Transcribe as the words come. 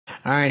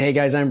All right, hey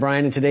guys, I'm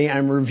Brian, and today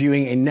I'm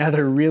reviewing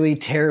another really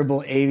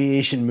terrible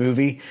aviation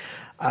movie.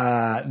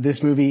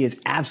 This movie is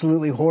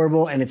absolutely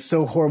horrible, and it's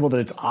so horrible that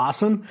it's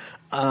awesome.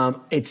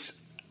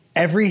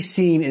 Every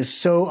scene is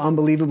so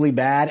unbelievably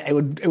bad.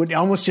 It would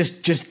almost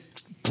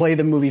just play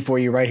the movie for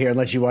you right here and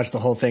let you watch the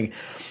whole thing.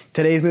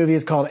 Today's movie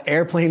is called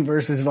Airplane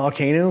versus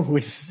Volcano,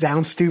 which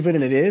sounds stupid,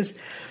 and it is.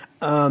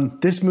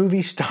 This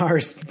movie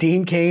stars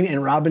Dean Cain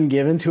and Robin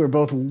Givens, who are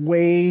both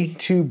way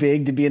too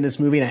big to be in this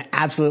movie, and I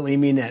absolutely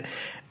mean that.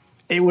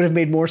 It would have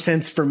made more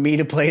sense for me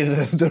to play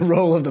the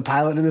role of the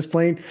pilot in this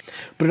plane,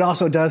 but it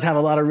also does have a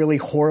lot of really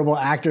horrible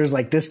actors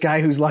like this guy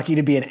who's lucky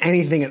to be in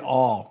anything at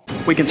all.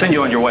 We can send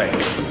you on your way.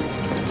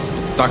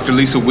 Dr.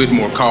 Lisa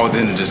Whitmore called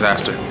in the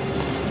disaster.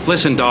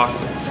 Listen, Doc,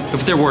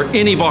 if there were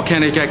any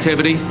volcanic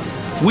activity,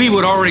 we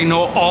would already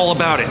know all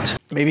about it.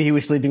 Maybe he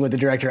was sleeping with the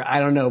director, I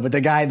don't know, but the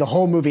guy, the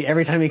whole movie,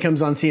 every time he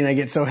comes on scene, I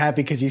get so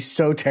happy because he's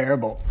so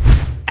terrible.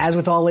 As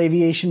with all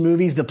aviation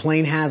movies, the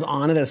plane has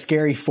on it a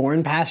scary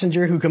foreign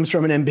passenger who comes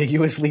from an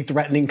ambiguously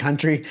threatening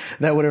country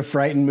that would have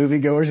frightened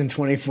moviegoers in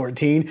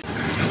 2014.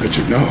 But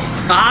you know.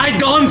 I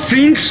don't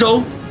think so.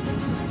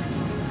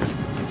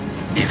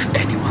 If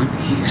anyone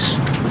is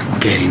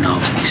getting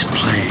off this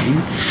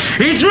plane,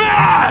 it's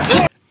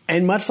me!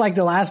 And much like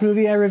the last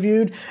movie I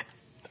reviewed,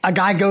 a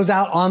guy goes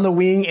out on the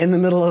wing in the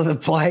middle of the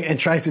flight and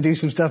tries to do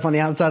some stuff on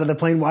the outside of the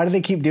plane. Why do they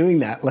keep doing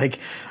that?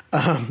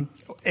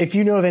 If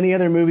you know of any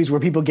other movies where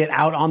people get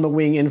out on the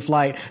wing in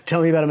flight,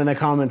 tell me about them in the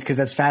comments, because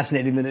that's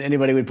fascinating that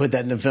anybody would put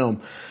that in a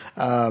film.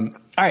 All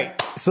right,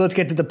 so let's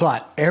get to the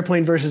plot.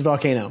 Airplane versus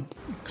volcano.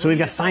 So we've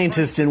got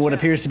scientists in what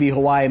appears to be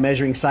Hawaii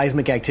measuring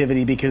seismic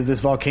activity because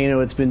this volcano,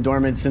 it's been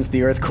dormant since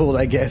the earth cooled,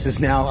 I guess, is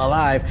now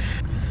alive.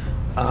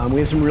 We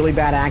have some really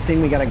bad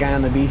acting. We got a guy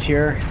on the beach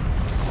here.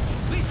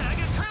 Lisa, I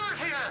got a trailer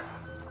here!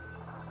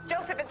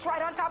 Joseph, it's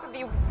right on top of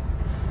you.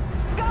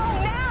 Go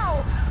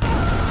now!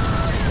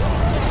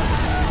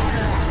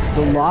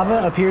 The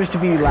lava appears to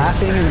be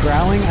laughing and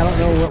growling. I don't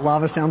know what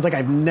lava sounds like.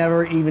 I've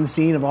never even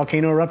seen a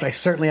volcano erupt. I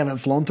certainly haven't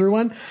flown through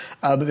one,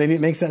 but maybe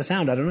it makes that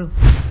sound. I don't know.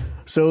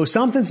 So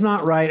something's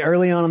not right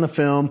early on in the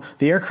film.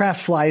 The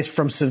aircraft flies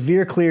from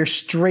severe clear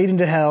straight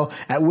into hell,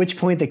 at which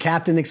point the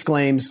captain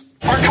exclaims,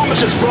 Our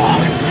compass is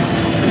wrong.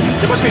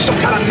 There must be some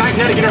kind of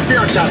magnetic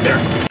interference out there.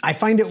 I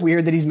find it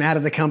weird that he's mad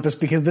at the compass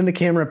because then the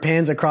camera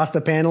pans across the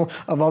panel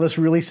of all this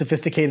really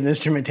sophisticated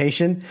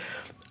instrumentation.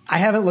 I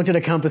haven't looked at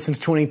a compass since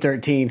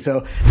 2013,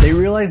 so they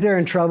realize they're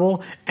in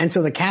trouble, and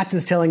so the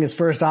captain's telling his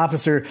first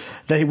officer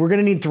that we're going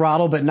to need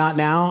throttle, but not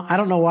now. I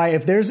don't know why.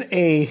 If there's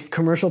a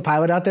commercial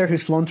pilot out there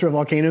who's flown through a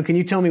volcano, can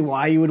you tell me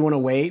why you would want to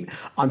wait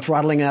on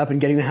throttling up and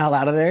getting the hell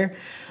out of there?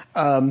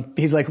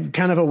 He's like,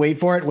 kind of a wait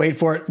for it,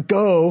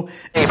 go.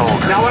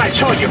 Now what I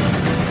told you,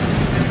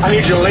 I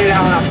need you to lay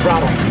down on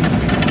throttle.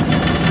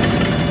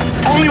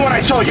 Only what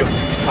I told you.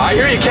 I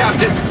hear you,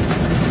 Captain.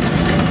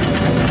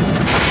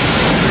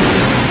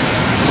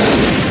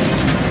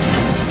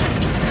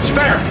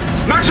 Spare!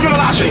 Maximum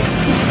velocity!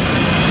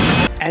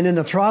 And then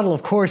the throttle,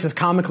 of course, is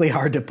comically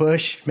hard to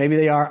push. Maybe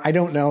they are. I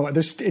don't know.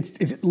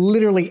 It's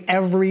literally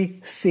every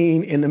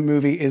scene in the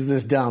movie is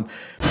this dumb.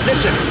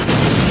 Listen!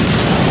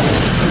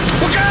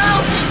 Look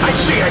out! I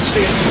see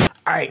it.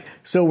 All right,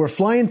 so we're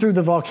flying through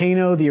the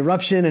volcano, the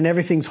eruption, and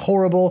everything's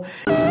horrible.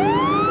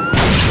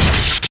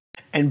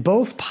 And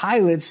both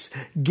pilots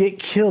get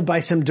killed by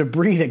some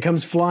debris that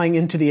comes flying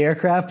into the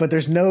aircraft, but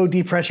there's no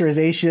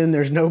depressurization,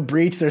 there's no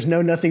breach, there's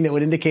no nothing that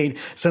would indicate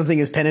something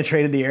has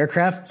penetrated the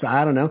aircraft. So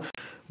I don't know.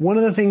 One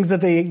of the things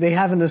that they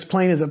have in this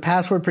plane is a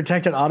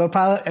password-protected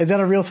autopilot. Is that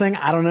a real thing?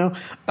 I don't know.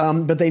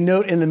 But they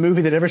note in the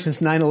movie that ever since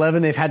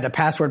 9/11, they've had to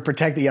password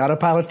protect the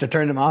autopilots to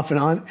turn them off and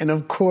on. And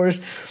of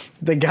course,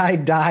 the guy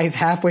dies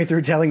halfway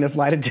through telling the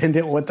flight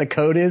attendant what the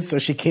code is, so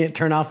she can't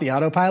turn off the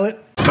autopilot.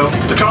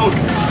 The code!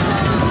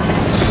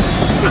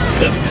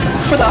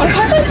 For the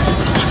autopilot?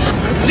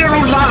 Zero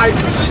live!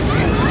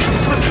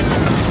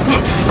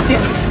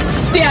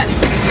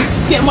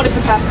 Dan, what is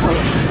the passcode?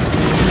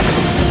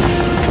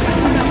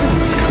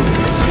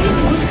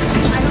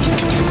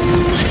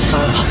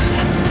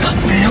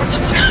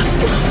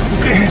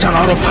 Okay, it's on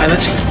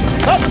autopilot.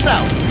 Help us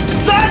out!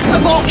 That's a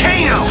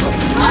volcano!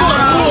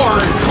 Good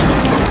Lord!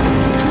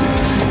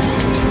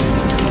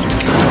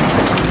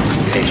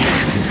 hey,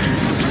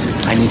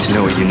 I need to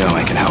know what you know.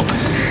 I can help.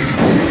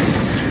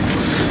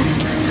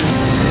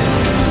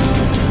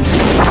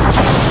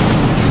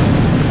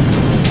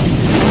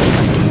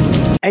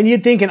 And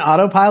you'd think an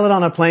autopilot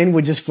on a plane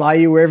would just fly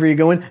you wherever you're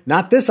going.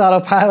 Not this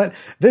autopilot.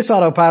 This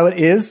autopilot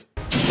is...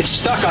 It's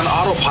stuck on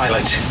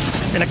autopilot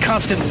in a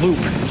constant loop.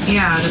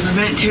 Yeah, to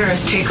prevent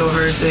terrorist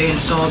takeovers, they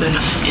installed an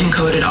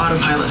encoded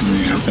autopilot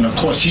system. And of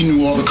course, he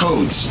knew all the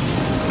codes.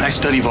 I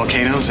study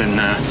volcanoes,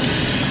 and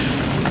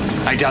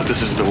I doubt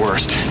this is the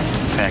worst.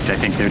 In fact, I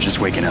think they're just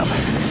waking up.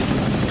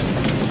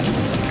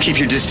 Keep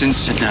your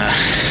distance and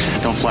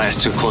don't fly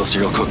us too close or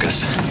you'll cook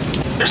us.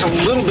 There's a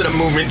little bit of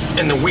movement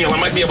in the wheel. I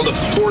might be able to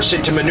force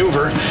it to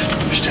maneuver.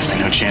 There's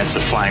definitely no chance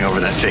of flying over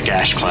that thick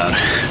ash cloud.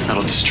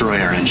 That'll destroy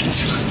our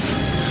engines.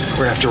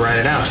 We're gonna have to ride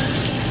it out.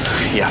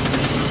 Yeah.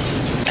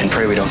 and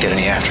pray we don't get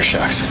any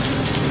aftershocks.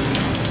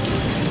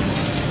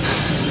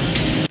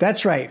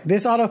 That's right.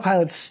 This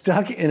autopilot's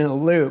stuck in a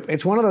loop.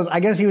 It's one of those, I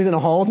guess he was in a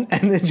hold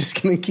and then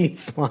just going to keep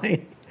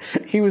flying.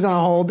 He was on a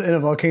hold in a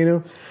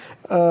volcano.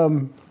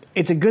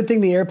 It's a good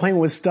thing the airplane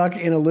was stuck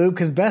in a loop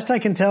because best I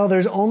can tell,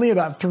 there's only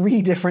about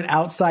 3 different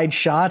outside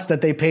shots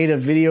that they paid a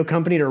video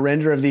company to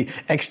render of the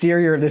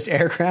exterior of this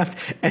aircraft,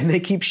 and they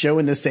keep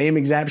showing the same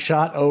exact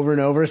shot over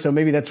and over. So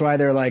maybe that's why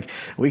they're like,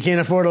 we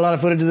can't afford a lot of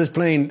footage of this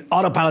plane.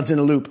 Autopilot's in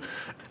a loop.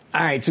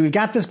 All right, so we've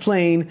got this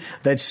plane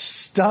that's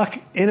stuck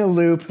in a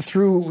loop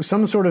through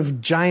some sort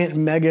of giant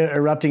mega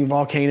erupting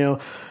volcano.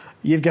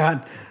 You've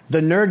got the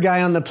nerd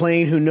guy on the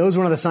plane who knows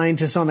one of the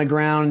scientists on the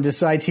ground and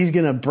decides he's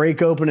going to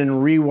break open and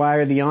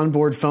rewire the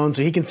onboard phone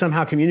so he can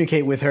somehow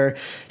communicate with her.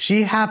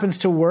 She happens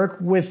to work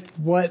with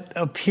what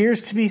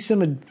appears to be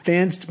some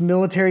advanced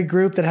military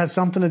group that has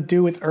something to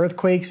do with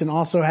earthquakes and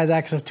also has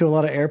access to a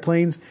lot of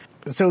airplanes.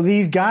 So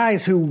these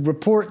guys who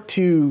report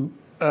to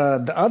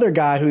the other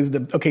guy who's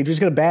just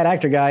got a bad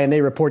actor guy, and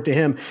they report to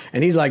him,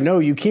 and he's like, no,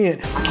 you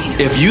can't.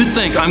 If you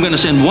think I'm going to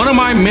send one of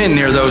my men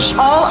near those...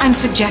 All I'm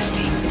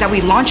suggesting is that we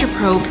launch a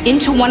probe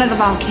into one of the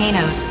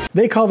volcanoes.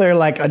 They call their,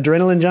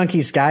 adrenaline junkie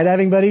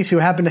skydiving buddies who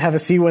happen to have a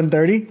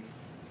C-130.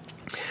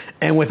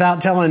 And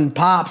without telling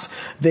Pops,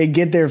 they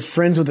get their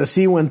friends with the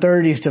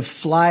C-130s to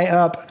fly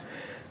up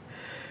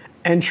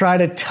and try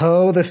to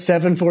tow the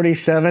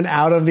 747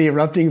 out of the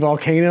erupting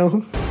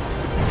volcano.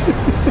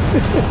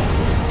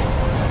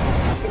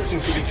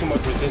 Too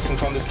much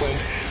resistance on this plane.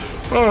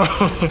 We're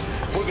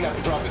gonna have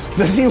to drop it.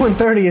 The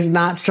C-130 is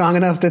not strong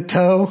enough to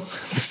tow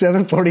the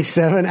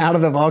 747 out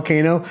of the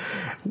volcano.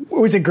 It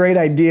was a great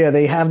idea.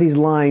 They have these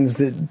lines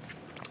that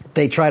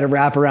they try to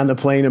wrap around the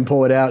plane and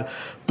pull it out.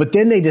 But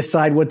then they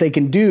decide what they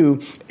can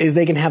do is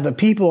they can have the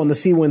people on the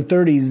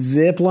C-130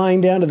 zip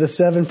line down to the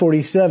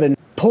 747,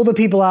 pull the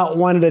people out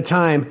one at a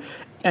time,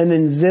 and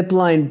then zip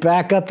line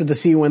back up to the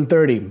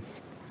C-130.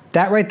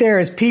 That right there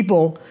is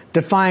people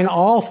defying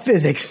all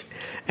physics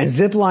and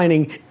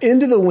ziplining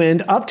into the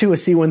wind up to a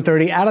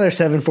C-130 out of their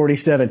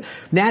 747.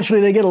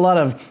 Naturally, they get a lot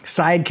of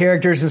side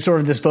characters and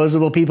sort of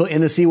disposable people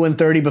in the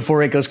C-130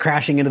 before it goes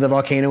crashing into the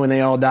volcano and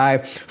they all die.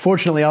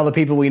 Fortunately, all the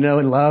people we know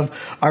and love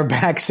are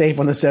back safe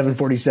on the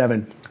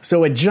 747.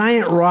 So a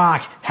giant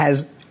rock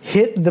has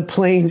hit the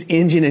plane's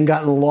engine and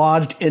gotten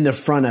lodged in the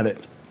front of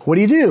it. What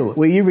do?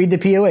 Well, you read the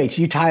POH.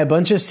 You tie a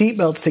bunch of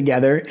seatbelts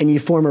together and you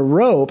form a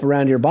rope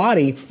around your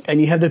body and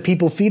you have the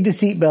people feed the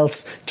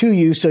seatbelts to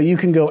you so you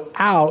can go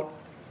out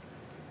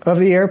of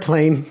the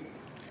airplane.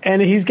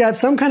 And he's got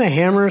some kind of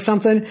hammer or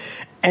something.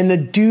 And the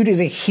dude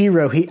is a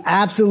hero. He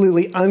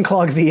absolutely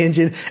unclogs the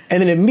engine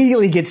and then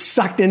immediately gets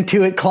sucked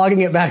into it, clogging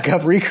it back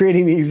up,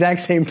 recreating the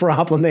exact same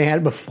problem they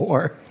had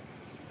before.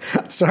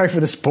 Sorry for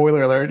the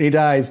spoiler alert. He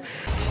dies.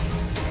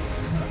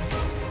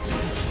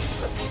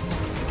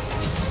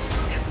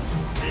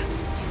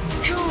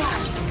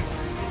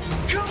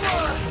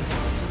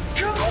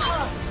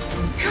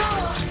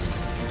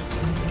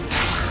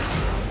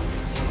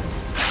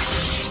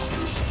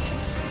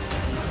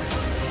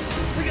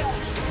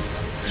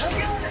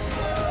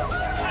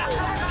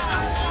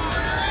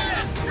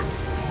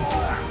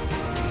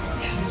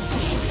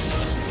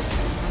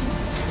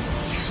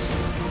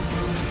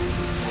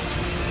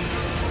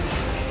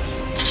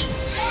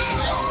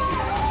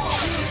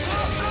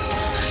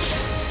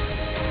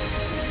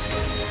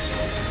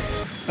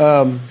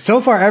 So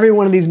far, every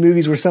one of these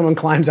movies where someone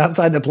climbs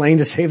outside the plane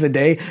to save the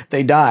day,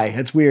 they die.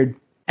 That's weird.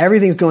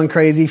 Everything's going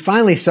crazy.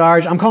 Finally,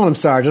 Sarge, I'm calling him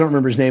Sarge. I don't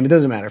remember his name. It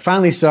doesn't matter.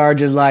 Finally,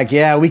 Sarge is like,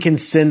 yeah, we can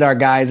send our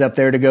guys up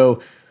there to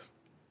go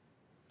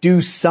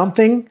do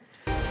something.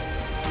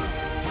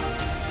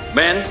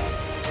 Men,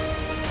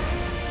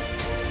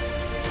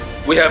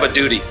 we have a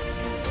duty,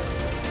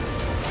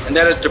 and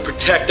that is to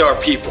protect our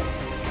people,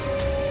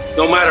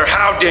 no matter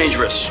how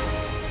dangerous.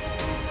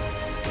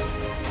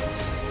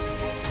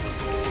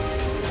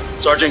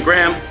 Sergeant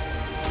Graham,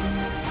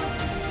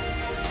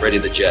 ready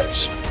the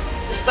jets.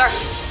 Yes, sir.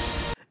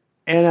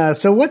 And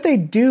so what they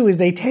do is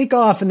they take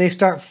off and they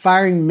start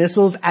firing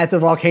missiles at the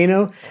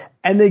volcano,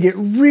 and they get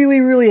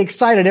really, really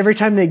excited every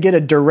time they get a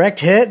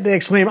direct hit. They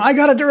exclaim, I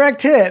got a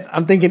direct hit.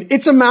 I'm thinking,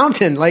 it's a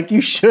mountain. Like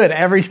you should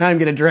every time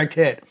get a direct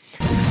hit.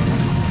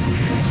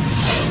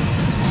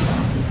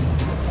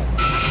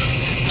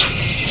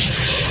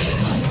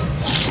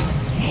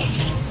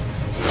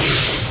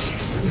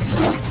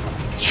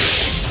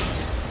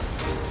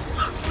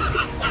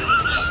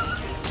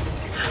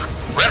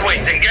 Red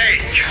Wings,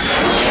 engage!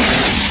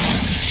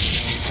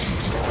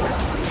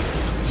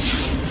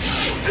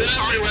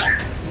 Everywhere.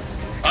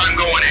 I'm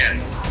going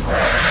in.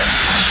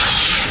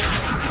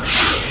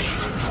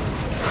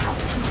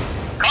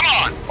 Come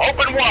on,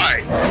 open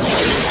wide.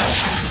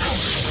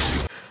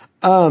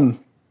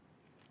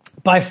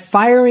 By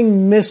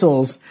firing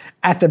missiles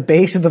at the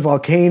base of the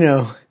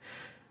volcano,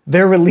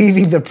 they're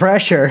relieving the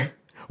pressure,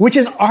 which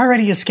is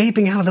already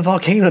escaping out of the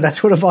volcano.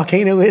 That's what a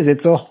volcano is.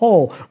 It's a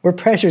hole where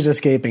pressure's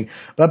escaping.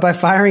 But by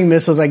firing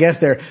missiles, I guess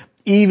they're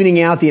evening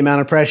out the amount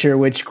of pressure,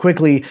 which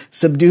quickly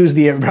subdues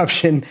the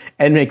eruption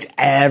and makes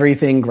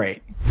everything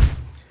great.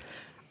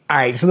 All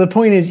right, so the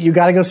point is you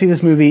got to go see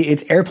this movie.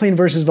 It's Airplane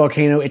versus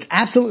Volcano. It's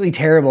absolutely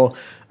terrible.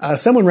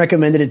 Someone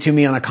recommended it to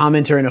me on a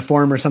commenter in a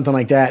forum or something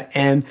like that.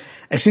 And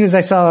as soon as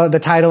I saw the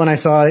title and I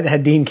saw it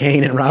had Dean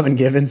Cain and Robin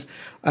Givens,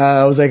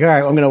 I was like, all right,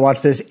 I'm going to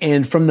watch this.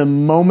 And from the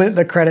moment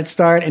the credits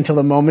start until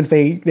the moment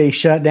they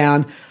shut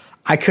down,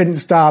 I couldn't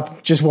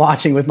stop just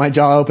watching with my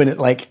jaw open at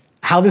like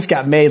how this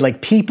got made.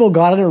 Like people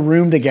got in a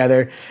room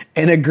together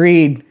and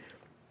agreed,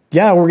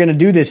 yeah, we're going to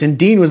do this. And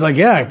Dean was like,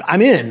 yeah,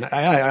 I'm in.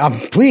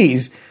 I'm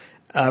please.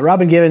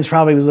 Robin Givens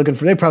probably was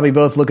they're probably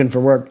both looking for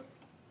work.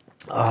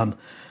 But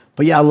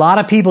yeah, a lot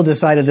of people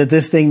decided that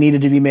this thing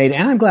needed to be made,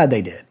 and I'm glad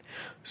they did.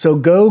 So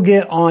go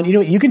get on,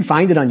 you can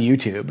find it on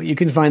YouTube. You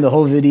can find the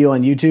whole video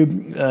on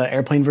YouTube,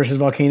 Airplane versus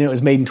Volcano. It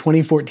was made in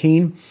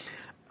 2014.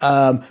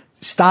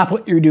 Stop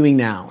what you're doing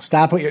now.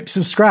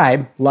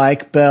 Subscribe,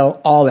 like,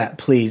 bell, all that,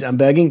 please. I'm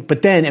begging.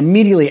 But then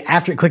immediately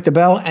after, click the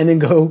bell and then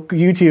go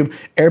YouTube,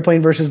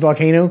 Airplane versus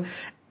Volcano.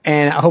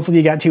 And hopefully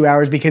you got 2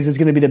 hours because it's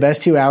going to be the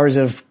best 2 hours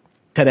of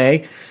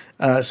today.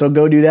 So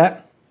go do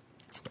that.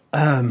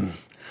 And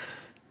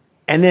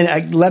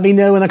then let me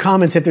know in the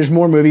comments if there's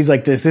more movies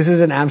like this. This is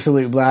an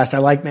absolute blast. I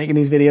like making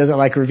these videos. I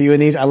like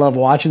reviewing these. I love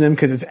watching them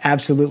because it's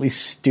absolutely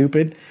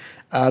stupid.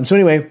 So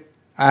anyway,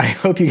 I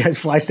hope you guys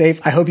fly safe.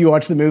 I hope you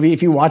watch the movie.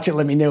 If you watch it,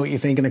 let me know what you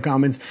think in the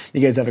comments.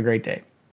 You guys have a great day.